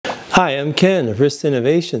Hi, I'm Ken of Wrist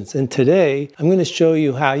Innovations, and today I'm going to show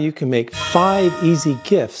you how you can make 5 easy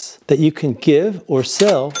gifts that you can give or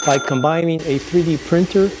sell by combining a 3D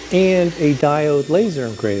printer and a diode laser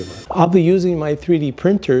engraver. I'll be using my 3D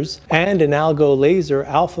printers and an AlgoLaser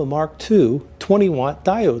Alpha Mark II 20-watt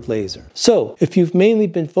diode laser. So, if you've mainly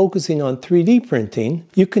been focusing on 3D printing,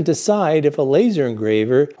 you can decide if a laser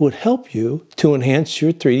engraver would help you to enhance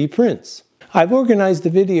your 3D prints. I've organized the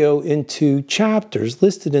video into chapters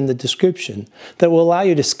listed in the description that will allow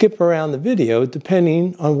you to skip around the video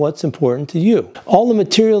depending on what's important to you. All the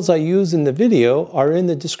materials I use in the video are in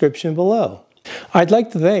the description below. I'd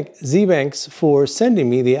like to thank ZBanks for sending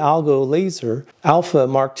me the AlgoLaser Alpha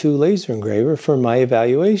Mark II laser engraver for my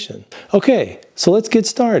evaluation. Okay, so let's get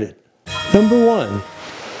started. Number 1,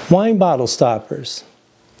 wine bottle stoppers.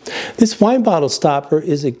 This wine bottle stopper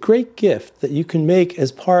is a great gift that you can make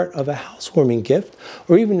as part of a housewarming gift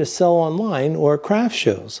or even to sell online or at craft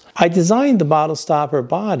shows. I designed the bottle stopper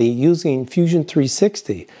body using Fusion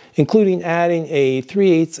 360, including adding a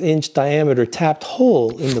 3/8 inch diameter tapped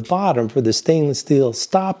hole in the bottom for the stainless steel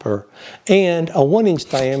stopper and a 1 inch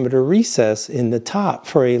diameter recess in the top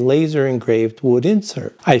for a laser engraved wood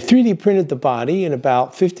insert. I 3D printed the body in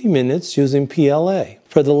about 50 minutes using PLA.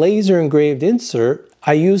 For the laser engraved insert,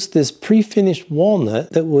 I used this pre-finished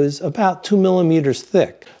walnut that was about 2 millimeters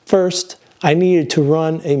thick. First, I needed to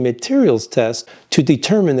run a materials test to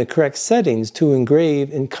determine the correct settings to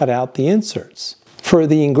engrave and cut out the inserts. For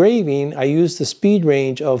the engraving, I used a speed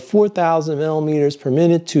range of 4,000 millimeters per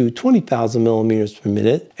minute to 20,000 millimeters per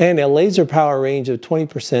minute and a laser power range of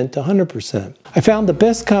 20% to 100%. I found the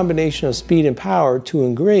best combination of speed and power to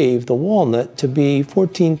engrave the walnut to be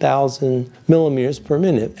 14,000 millimeters per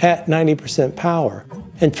minute at 90% power,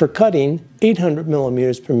 and for cutting 800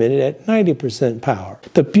 millimeters per minute at 90% power.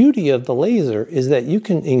 The beauty of the laser is that you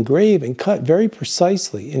can engrave and cut very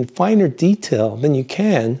precisely in finer detail than you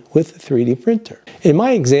can with a 3D printer. In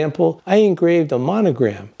my example, I engraved a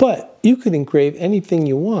monogram, but you could engrave anything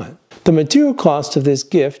you want. The material cost of this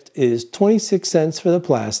gift is 26 cents for the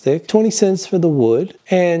plastic, 20 cents for the wood,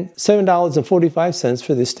 and $7.45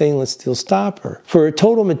 for the stainless steel stopper, for a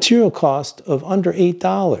total material cost of under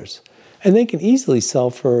 $8. And they can easily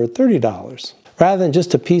sell for $30. Rather than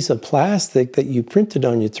just a piece of plastic that you printed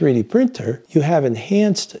on your 3D printer, you have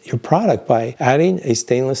enhanced your product by adding a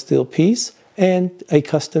stainless steel piece and a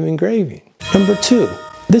custom engraving. Number 2,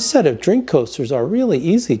 this set of drink coasters are really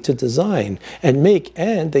easy to design and make,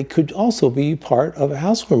 and they could also be part of a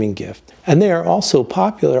housewarming gift. And they are also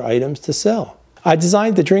popular items to sell. I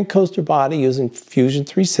designed the drink coaster body using Fusion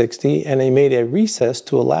 360, and I made a recess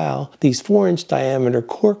to allow these 4-inch diameter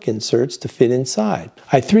cork inserts to fit inside.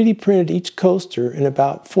 I 3D printed each coaster in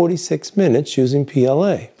about 46 minutes using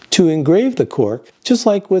PLA. To engrave the cork, just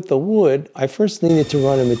like with the wood, I first needed to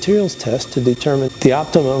run a materials test to determine the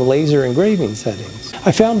optimum laser engraving settings.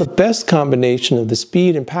 I found the best combination of the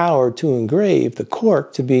speed and power to engrave the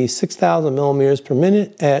cork to be 6,000 millimeters per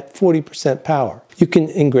minute at 40% power. You can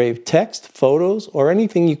engrave text, photos, or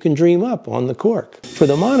anything you can dream up on the cork. For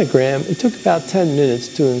the monogram, it took about 10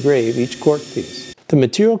 minutes to engrave each cork piece. The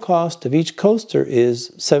material cost of each coaster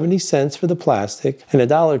is 70 cents for the plastic and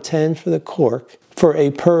 $1.10 for the cork, for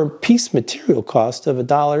a per piece material cost of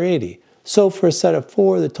 $1.80. So for a set of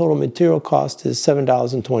 4, the total material cost is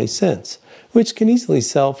 $7.20, which can easily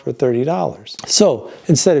sell for $30. So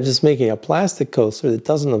instead of just making a plastic coaster that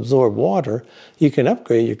doesn't absorb water, you can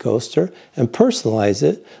upgrade your coaster and personalize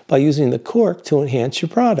it by using the cork to enhance your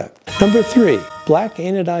product. Number 3, black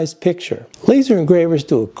anodized picture. Laser engravers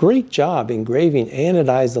do a great job engraving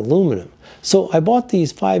anodized aluminum. So I bought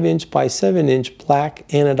these 5-inch by 7-inch black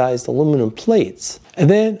anodized aluminum plates. And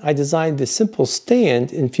then I designed this simple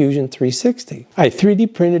stand in Fusion 360. I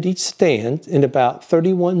 3D printed each stand in about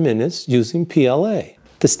 31 minutes using PLA.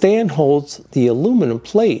 The stand holds the aluminum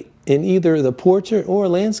plate in either the portrait or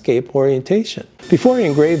landscape orientation. Before I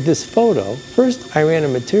engraved this photo, first I ran a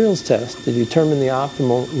materials test to determine the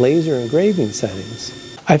optimal laser engraving settings.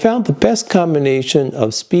 I found the best combination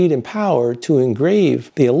of speed and power to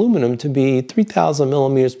engrave the aluminum to be 3,000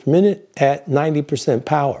 millimeters per minute at 90%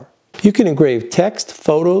 power. You can engrave text,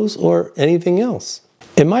 photos, or anything else.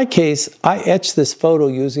 In my case, I etched this photo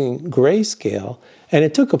using grayscale, and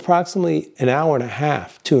it took approximately an hour and a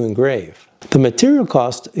half to engrave. The material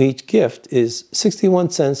cost of each gift is 61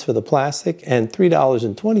 cents for the plastic and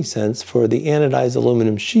 $3.20 for the anodized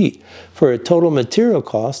aluminum sheet, for a total material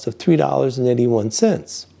cost of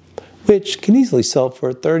 $3.81, which can easily sell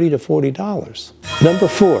for $30 to $40. Number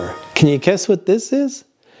 4, can you guess what this is?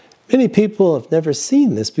 Many people have never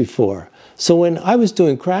seen this before. So when I was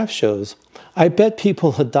doing craft shows, I bet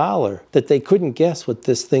people $1 that they couldn't guess what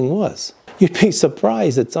this thing was. You'd be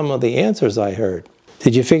surprised at some of the answers I heard.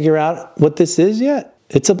 Did you figure out what this is yet?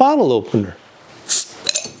 It's a bottle opener.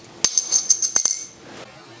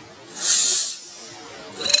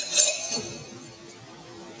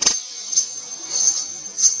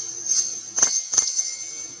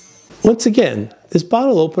 Once again, this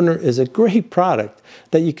bottle opener is a great product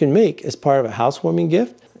that you can make as part of a housewarming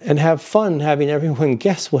gift and have fun having everyone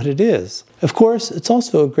guess what it is. Of course, it's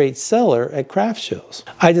also a great seller at craft shows.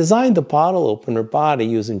 I designed the bottle opener body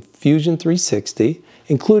using Fusion 360,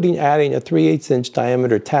 including adding a 3/8"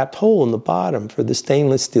 diameter tapped hole in the bottom for the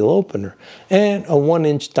stainless steel opener and a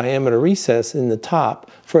 1" diameter recess in the top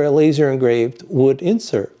for a laser engraved wood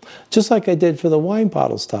insert, just like I did for the wine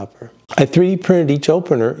bottle stopper. I 3D printed each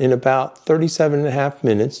opener in about 37.5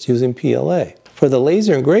 minutes using PLA. For the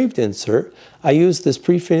laser engraved insert, I used this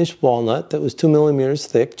pre-finished walnut that was 2 millimeters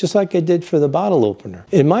thick, just like I did for the bottle opener.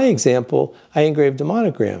 In my example, I engraved a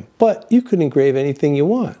monogram, but you could engrave anything you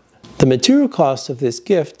want. The material cost of this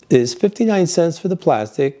gift is 59 cents for the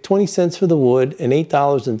plastic, 20 cents for the wood, and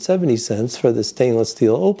 $8.70 for the stainless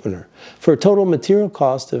steel opener, for a total material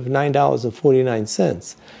cost of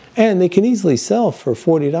 $9.49. And they can easily sell for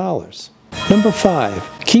 $40. Number 5,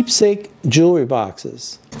 keepsake jewelry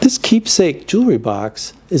boxes. This keepsake jewelry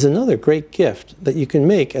box is another great gift that you can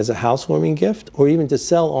make as a housewarming gift or even to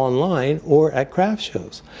sell online or at craft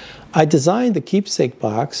shows. I designed the keepsake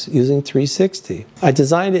box using 360. I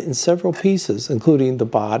designed it in several pieces, including the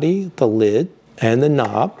body, the lid, and the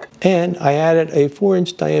knob, and I added a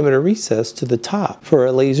 4" diameter recess to the top for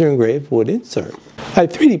a laser engraved wood insert. I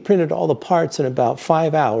 3D printed all the parts in about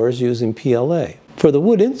 5 hours using PLA. For the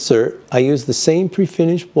wood insert, I used the same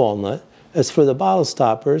pre-finished walnut as for the bottle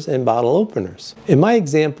stoppers and bottle openers. In my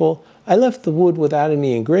example, I left the wood without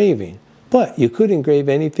any engraving, but you could engrave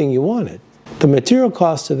anything you wanted. The material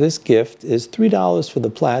cost of this gift is $3 for the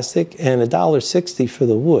plastic and $1.60 for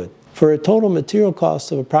the wood, for a total material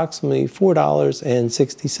cost of approximately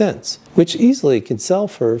 $4.60, which easily can sell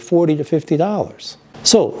for $40 to $50.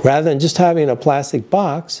 So rather than just having a plastic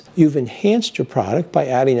box, you've enhanced your product by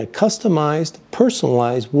adding a customized,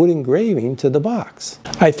 personalized wood engraving to the box.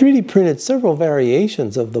 I 3D printed several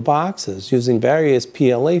variations of the boxes using various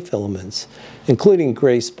PLA filaments, including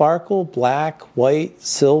gray sparkle, black, white,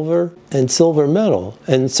 silver, and silver metal,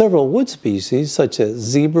 and several wood species such as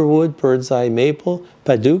zebra wood, bird's eye maple,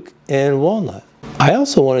 padauk, and walnut. I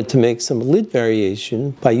also wanted to make some lid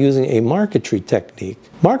variation by using a marquetry technique.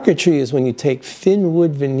 Marquetry is when you take thin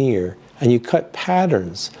wood veneer and you cut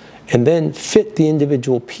patterns and then fit the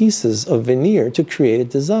individual pieces of veneer to create a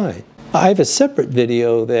design. I have a separate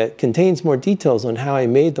video that contains more details on how I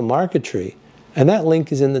made the marquetry, and that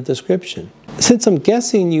link is in the description. Since I'm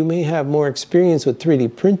guessing you may have more experience with 3D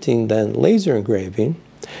printing than laser engraving,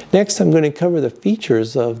 next I'm going to cover the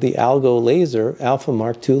features of the AlgoLaser Alpha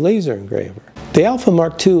Mark II laser engraver. The Alpha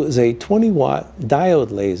Mark II is a 20-watt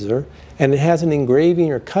diode laser, and it has an engraving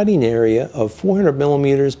or cutting area of 400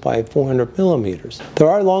 millimeters by 400 millimeters. There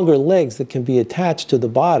are longer legs that can be attached to the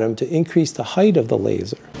bottom to increase the height of the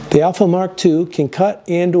laser. The Alpha Mark II can cut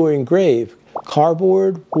and or engrave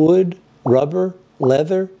cardboard, wood, rubber,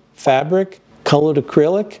 leather, fabric, colored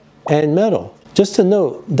acrylic, and metal. Just to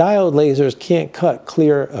note, diode lasers can't cut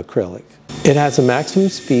clear acrylic. It has a maximum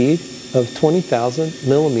speed of 20,000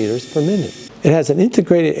 millimeters per minute. It has an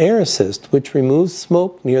integrated air assist which removes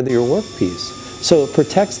smoke near your workpiece, so it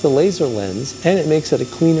protects the laser lens and it makes it a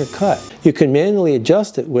cleaner cut. You can manually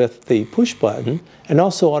adjust it with the push button and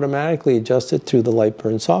also automatically adjust it through the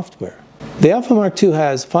Lightburn software. The Alpha Mark II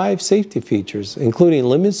has 5 safety features, including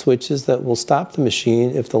limit switches that will stop the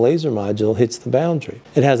machine if the laser module hits the boundary.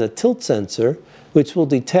 It has a tilt sensor, which will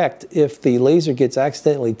detect if the laser gets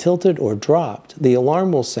accidentally tilted or dropped. The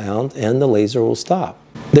alarm will sound and the laser will stop.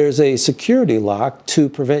 There's a security lock to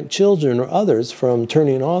prevent children or others from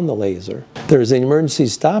turning on the laser. There's an emergency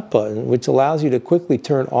stop button, which allows you to quickly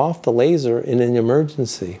turn off the laser in an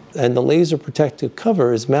emergency. And the laser protective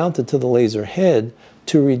cover is mounted to the laser head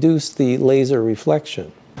to reduce the laser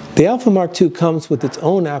reflection. The Alpha Mark II comes with its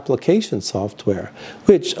own application software,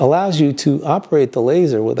 which allows you to operate the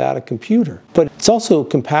laser without a computer. But it's also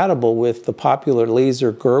compatible with the popular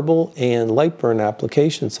laser Gerbil and Lightburn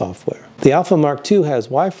application software. The Alpha Mark II has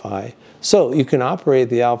Wi-Fi, so you can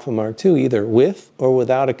operate the Alpha Mark II either with or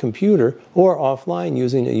without a computer or offline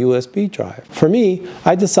using a USB drive. For me,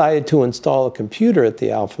 I decided to install a computer at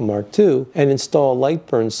the Alpha Mark II and install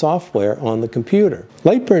Lightburn software on the computer.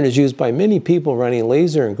 Lightburn is used by many people running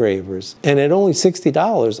laser engravers, and at only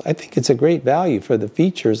 $60, I think it's a great value for the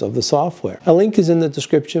features of the software. A link is in the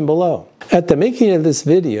description below. At the making of this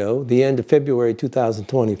video, the end of February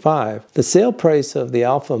 2025, the sale price of the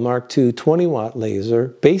Alpha Mark II 20-watt laser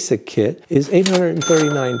basic kit is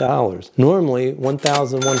 $839, normally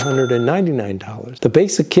 $1,199. The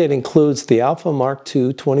basic kit includes the Alpha Mark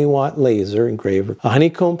II 20-watt laser engraver, a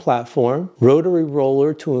honeycomb platform, rotary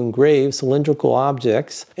roller to engrave cylindrical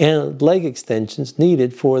objects, and leg extensions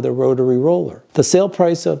needed for the rotary roller. The sale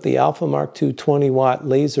price of the Alpha Mark II 20-watt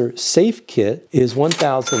laser safe kit is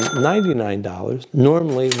 $1,099,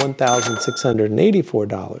 normally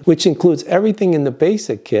 $1,684, which includes everything in the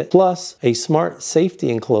basic kit plus a smart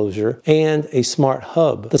safety enclosure and a smart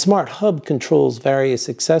hub. The smart hub controls various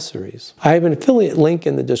accessories. I have an affiliate link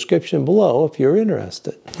in the description below if you're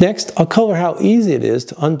interested. Next, I'll cover how easy it is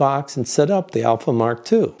to unbox and set up the Alpha Mark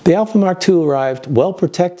II. The Alpha Mark II arrived well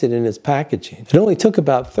protected in its packaging. It only took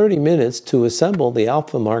about 30 minutes to assemble the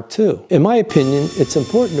Alpha Mark II. In my opinion, it's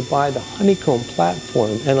important to buy the honeycomb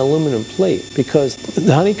platform and aluminum plate because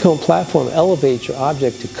the honeycomb platform elevates your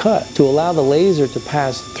object to cut to allow the laser to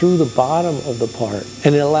pass through the bottom of the part,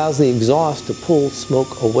 and it allows the exhaust to pull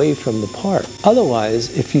smoke away from the part.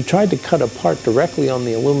 Otherwise, if you tried to cut a part directly on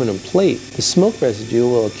the aluminum plate, the smoke residue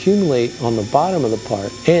will accumulate on the bottom of the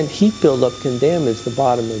part, and heat buildup can damage the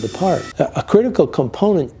bottom of the part. A critical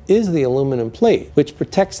component is the aluminum plate, which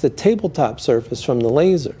protects the tabletop surface from the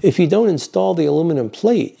laser. If you don't install the aluminum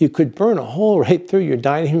plate, you could burn a hole right through your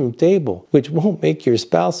dining room table, which won't make your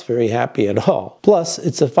spouse very happy at all. Plus,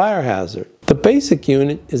 it's a fire hazard. The basic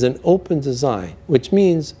unit is an open design, which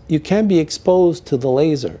means you can be exposed to the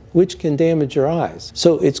laser, which can damage your eyes.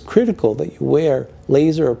 So it's critical that you wear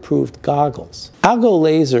laser-approved goggles.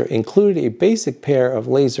 AlgoLaser included a basic pair of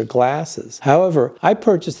laser glasses. However, I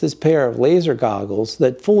purchased this pair of laser goggles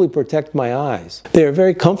that fully protect my eyes. They are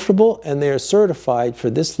very comfortable and they are certified for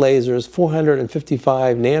this laser's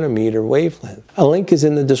 455 nanometer wavelength. A link is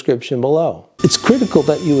in the description below. It's critical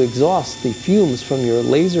that you exhaust the fumes from your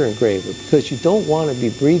laser engraver because you don't want to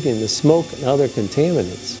be breathing the smoke and other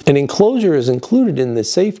contaminants. An enclosure is included in the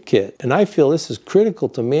safe kit, and I feel this is critical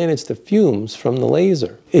to manage the fumes from the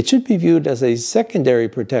laser. It should be viewed as a secondary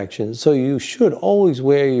protection, so you should always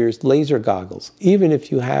wear your laser goggles, even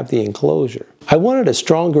if you have the enclosure. I wanted a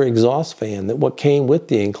stronger exhaust fan than what came with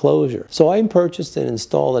the enclosure, so I purchased and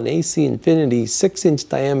installed an AC Infinity 6-inch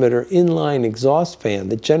diameter inline exhaust fan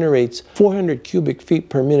that generates 400 cubic feet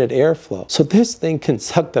per minute airflow, so this thing can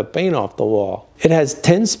suck the paint off the wall. It has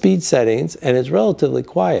 10 speed settings and is relatively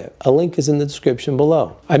quiet. A link is in the description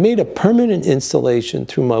below. I made a permanent installation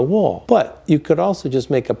through my wall, but you could also just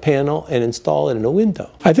make a panel and install it in a window.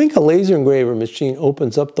 I think a laser engraver machine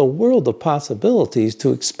opens up the world of possibilities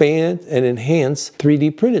to expand and enhance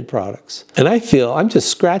 3D printed products. And I feel I'm just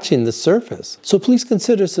scratching the surface. So please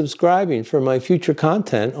consider subscribing for my future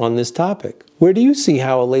content on this topic. Where do you see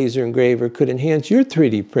how a laser engraver could enhance your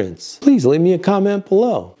 3D prints? Please leave me a comment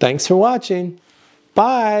below. Thanks for watching.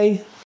 Bye!